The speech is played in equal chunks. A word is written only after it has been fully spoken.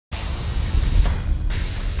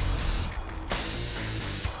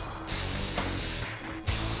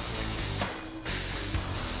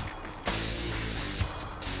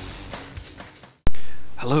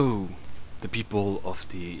Hello, the people of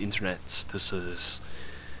the internet. This is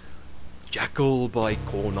Jackal by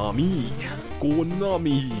Konami.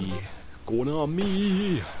 Konami.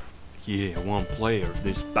 Yeah, one player.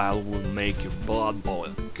 This battle will make your blood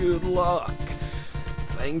boil. Good luck.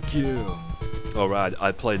 Thank you. Alright,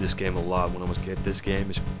 I played this game a lot when I was a kid. This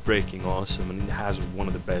game is freaking awesome and it has one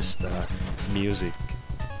of the best music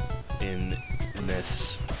in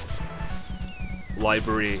this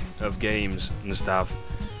library of games and stuff.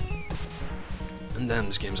 And then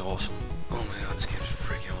this game's awesome. Oh my god, this game's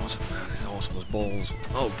freaking awesome, man. It's awesome as balls.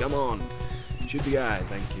 Oh, come on. Shoot the guy.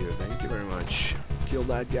 Thank you very much. Kill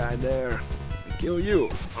that guy there. And kill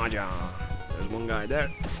you. Aja. There's one guy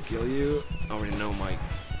there. Kill you. I already know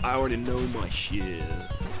my shit.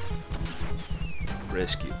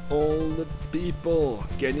 Rescue all the people.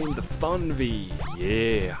 Get in the fun V.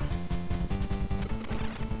 Yeah.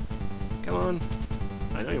 Come on.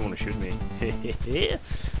 I know you want to shoot me.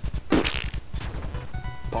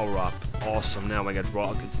 Power up. Awesome. Now I got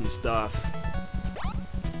rockets and stuff.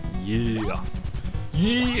 Yeah.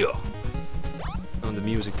 Yeah. And the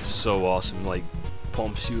music is so awesome. Like,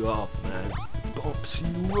 pumps you up, man. Pumps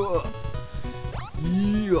you up.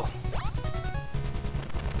 Yeah.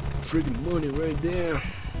 Freaking money right there.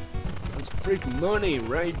 That's freaking money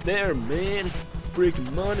right there, man. Freaking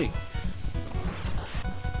money.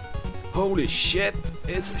 Holy shit.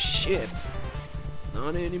 It's a ship.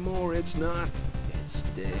 Not anymore, it's not. It's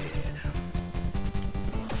dead.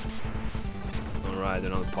 Alright,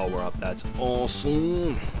 another power up. That's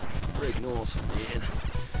awesome. Freaking awesome, man.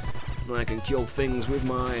 And I can kill things with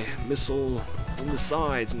my missile on the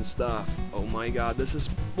sides and stuff. Oh my god, this is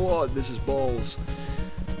blood. This is balls.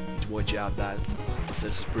 Watch out, that.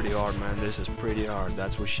 This is pretty hard, man. This is pretty hard.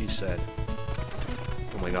 That's what she said.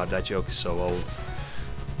 Oh my god, that joke is so old.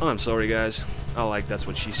 Oh, I'm sorry, guys. I like that's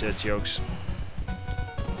what she said jokes.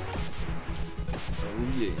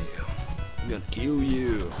 Oh yeah. I'm gonna kill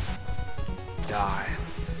you. Die.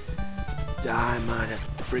 Die, mother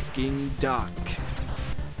freaking duck.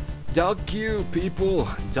 Duck you, people.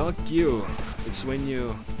 Duck you. It's when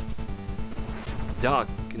you duck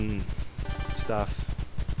and stuff.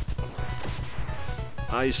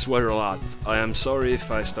 I swear a lot. I am sorry if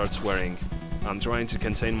I start swearing. I'm trying to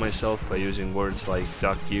contain myself by using words like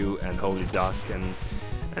duck you and holy duck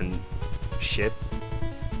and shit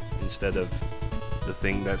instead of the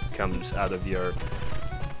thing that comes out of your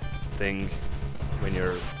thing when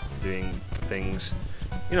you're doing things.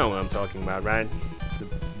 You know what I'm talking about, right? The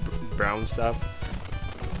brown stuff.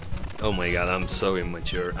 Oh my god, I'm so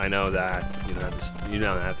immature. I know that. You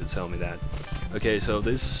don't have to tell me that. Okay, so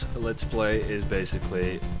this Let's Play is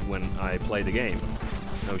basically when I play the game.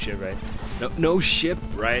 No shit, right? No ship,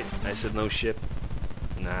 right? I said no ship.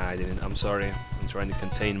 Nah, I didn't. I'm sorry. I'm trying to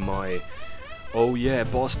contain my... Oh yeah,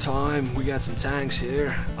 boss time. We got some tanks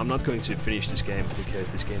here. I'm not going to finish this game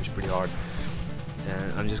because this game's pretty hard.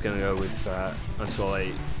 And I'm just gonna go with until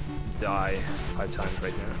I die 5 times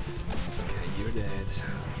right now. Okay, you're dead.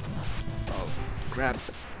 Oh, crap.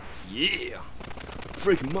 Yeah!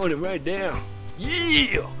 Freaking money right there.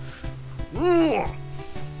 Yeah!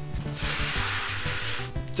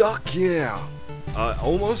 Duck, yeah!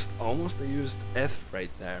 Almost I used F right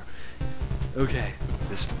there. Okay,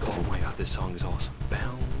 oh my god, this song is awesome.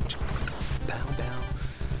 Bow, bow, bow.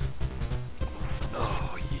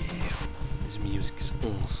 Oh yeah, this music is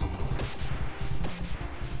awesome.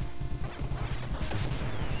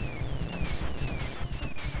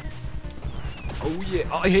 Oh yeah,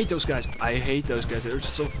 oh, I hate those guys. They're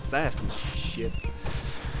just so fast and shit.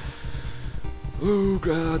 Oh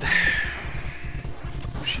god.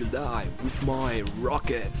 She'll die with my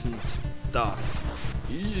rockets and stuff.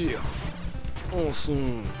 Yeah.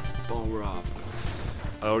 Awesome. Power up.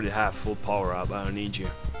 I already have full power up. I don't need you.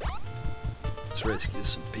 Let's rescue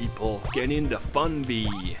some people. Get in the fun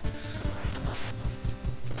V.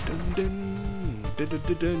 Dun dun dun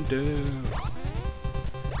dun dun dun.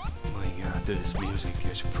 My god, this music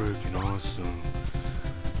is freaking awesome.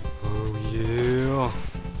 Oh yeah.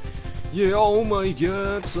 Yeah, oh my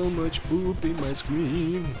god, so much poop in my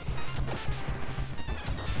screen.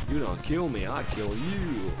 You don't kill me, I kill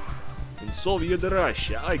you. In Soviet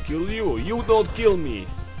Russia, I kill you. You don't kill me.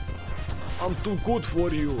 I'm too good for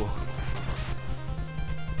you.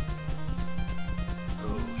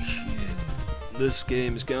 Oh shit. This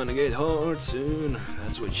game is gonna get hard soon.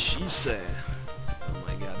 That's what she said. Oh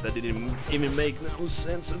my god, that didn't even make no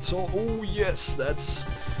sense at all. Oh yes, that's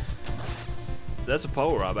a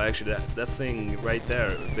power up actually. That thing right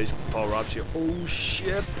there basically power ups your. Oh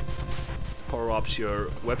shit! Power ups your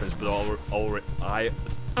weapons, but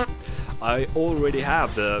I already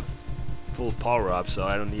have the full power up, so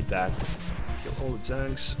I don't need that. Kill all the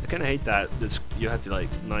tanks. I kinda hate that you have to like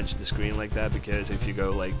nudge the screen like that, because if you go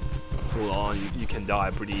like full on, you can die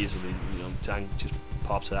pretty easily. You know, tank just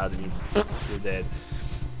pops out and you're dead.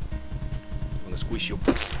 I'm gonna squish you.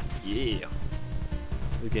 Yeah.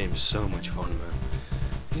 The game is so much fun, man.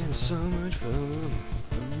 The game is so much fun.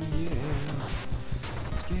 Yeah.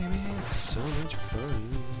 This game is so much fun.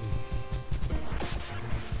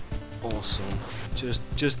 Awesome.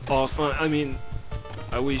 Just awesome. I mean,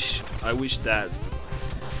 I wish that.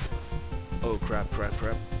 Oh crap!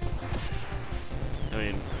 I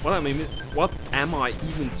mean, what am I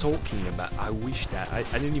even talking about? I wish that. I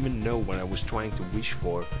didn't even know what I was trying to wish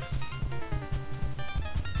for.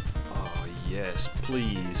 Oh yes,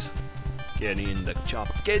 please. Get in the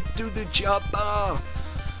chopper. Get to the chopper!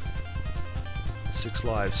 6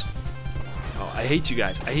 lives. Oh, I hate you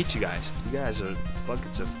guys. You guys are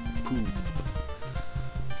buckets of poop.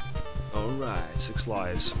 Alright, 6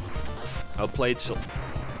 lives. I'll play it so.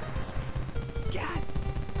 God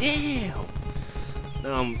damn!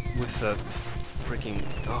 Now I'm with the freaking.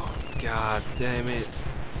 Oh god damn it!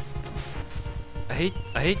 I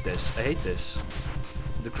hate this.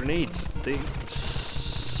 The grenades, they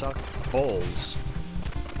suck balls.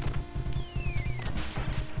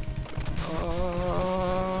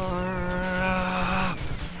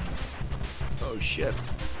 Oh shit!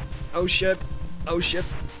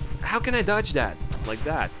 How can I dodge that? Like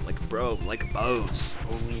that? Like bro, like a boss.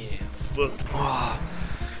 Oh yeah, fuck. Oh.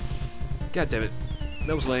 God damn it.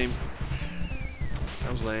 That was lame.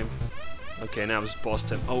 Okay, now it's boss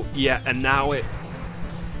time. Oh yeah, and now it.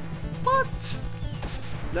 What?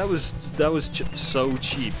 That was so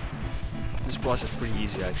cheap. This boss is pretty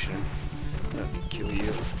easy actually. Let me kill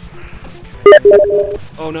you.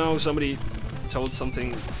 Oh no, somebody told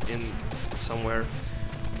something in somewhere.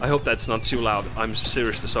 I hope that's not too loud. I'm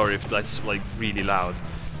seriously sorry if that's like really loud.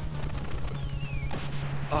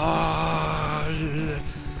 Ah.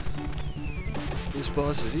 This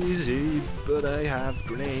boss is easy, but I have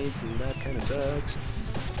grenades and that kind of sucks.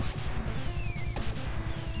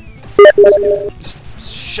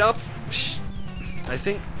 Shut. I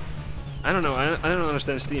think. I don't know. I don't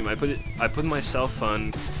understand Steam. I put myself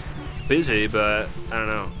on busy, but I don't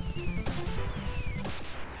know.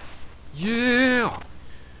 Yeah.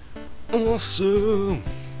 Awesome.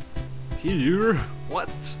 Here. What?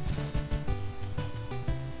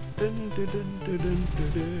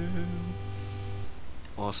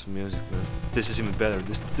 Awesome music, man. This is even better.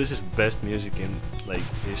 This is the best music in like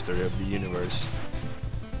history of the universe.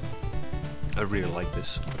 I really like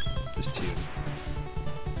this tune.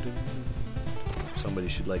 Somebody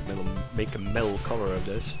should like make a metal cover of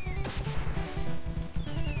this.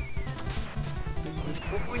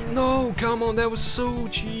 Oh, no, come on, that was so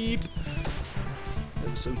cheap.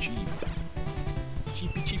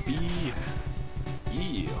 Cheapy.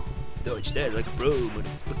 Yeah, dodge that like a pro,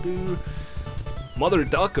 motherfucker. Mother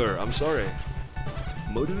ducker, I'm sorry.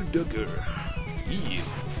 Mother ducker. Yeah.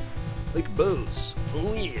 Like a boss.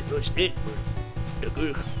 Oh yeah, dodge that,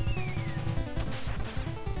 motherfucker.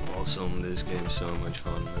 Awesome, this game is so much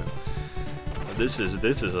fun, man. This is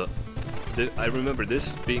a. I remember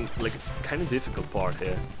this being like a kind of difficult part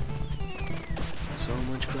here. So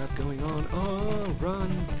much crap going on. Oh, run,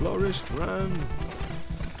 Florist, run.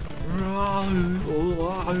 Run.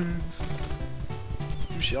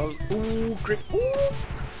 You shall. Ooh, crit. Ooh.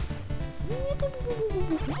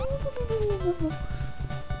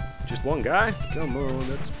 Just one guy? Come on,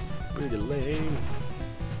 that's pretty lame.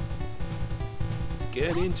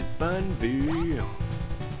 Get into Banville.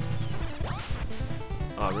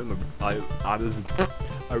 I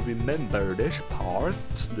remember this part.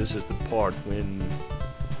 This is the part when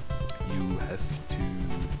you have to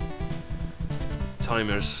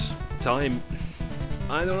time.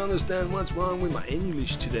 I don't understand what's wrong with my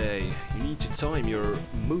English today. You need to time your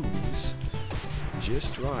moves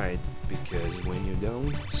just right, because when you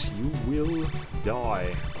don't, you will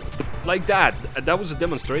die. Like that. That was a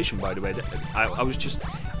demonstration, by the way.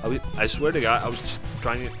 I swear to God, I was just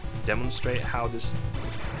trying to demonstrate how this.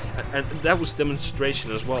 And that was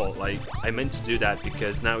demonstration as well. Like I meant to do that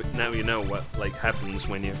because now you know what like happens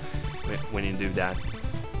when you do that.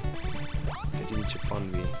 Get into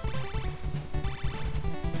fun me.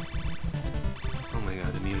 Oh my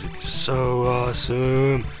God, the music is so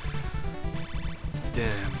awesome.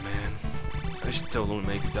 Damn, man. I should totally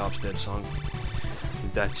make a dubstep song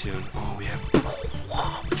with that tune. Oh yeah.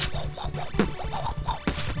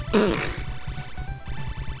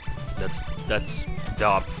 That's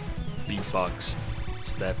dub beatbox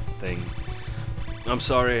step thing. I'm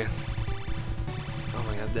sorry. Oh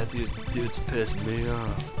my God, that dude's pissed me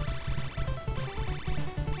off.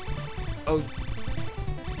 Oh,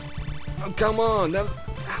 oh, come on! That was,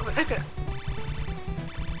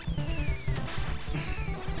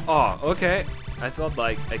 oh, okay. I thought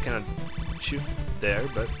like I cannot shoot there,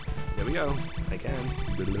 but there we go. I can.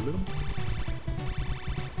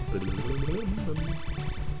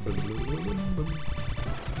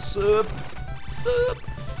 Sup, sup,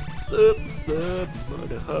 sup, sup,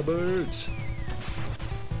 Mother Hubbards.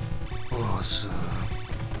 Awesome.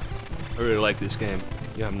 I really like this game.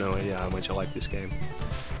 You have no idea how much I like this game.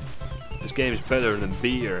 This game is better than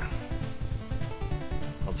beer.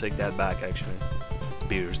 I'll take that back, actually.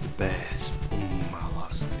 Beer's the best. I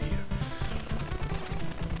love some beer.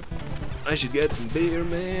 I should get some beer,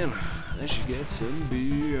 man. I should get some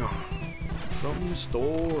beer from the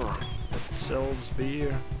store that sells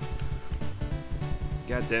beer.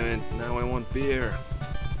 God damn it, now I want beer.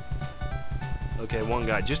 Okay, one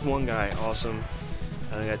guy, just one guy, awesome.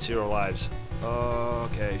 And I got 0 lives.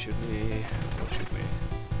 Okay, shoot me. Don't shoot me.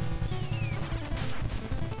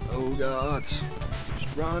 Oh god.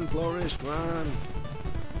 Just run, Flores, run.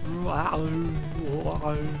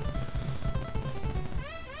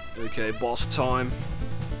 Okay, boss time.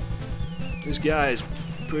 This guy is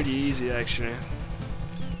pretty easy actually.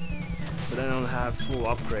 But I don't have full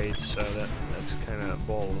upgrades, so that's kinda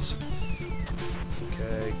balls.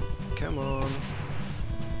 Okay, come on.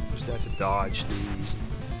 Just have to dodge these.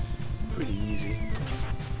 Pretty easy.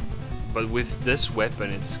 But with this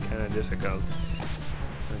weapon it's kinda difficult.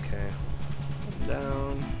 Okay.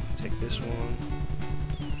 Down. Take this one.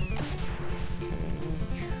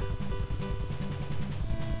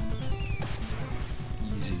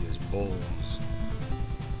 Easy as balls.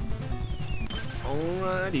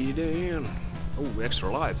 Alrighty then. Oh,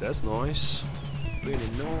 extra life, that's nice. Pretty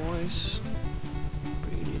nice.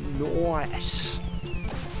 Pretty nice.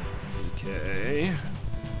 Okay.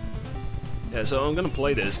 Yeah, so I'm gonna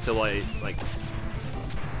play this till I, like...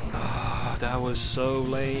 that was so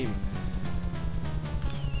lame.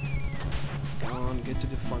 Come on, get to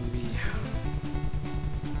the fun bee.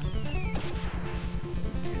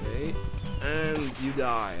 Okay. And you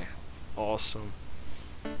die. Awesome.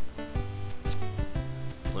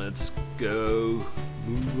 Let's go.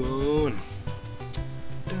 Move on.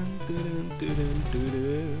 Dun, dun, dun, dun, dun,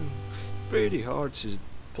 dun. Pretty hard to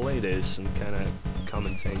play this and kind of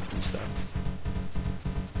commentate and stuff.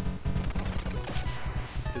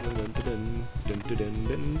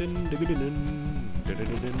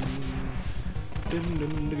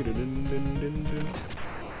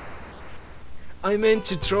 I meant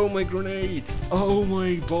to throw my grenade. Oh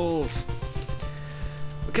my balls.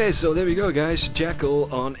 Okay, so there we go guys, Jackal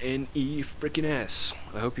on NE freaking S.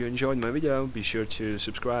 I hope you enjoyed my video. Be sure to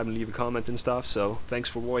subscribe and leave a comment and stuff. So thanks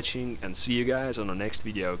for watching and see you guys on the next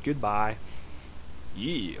video. Goodbye.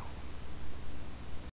 Yeah.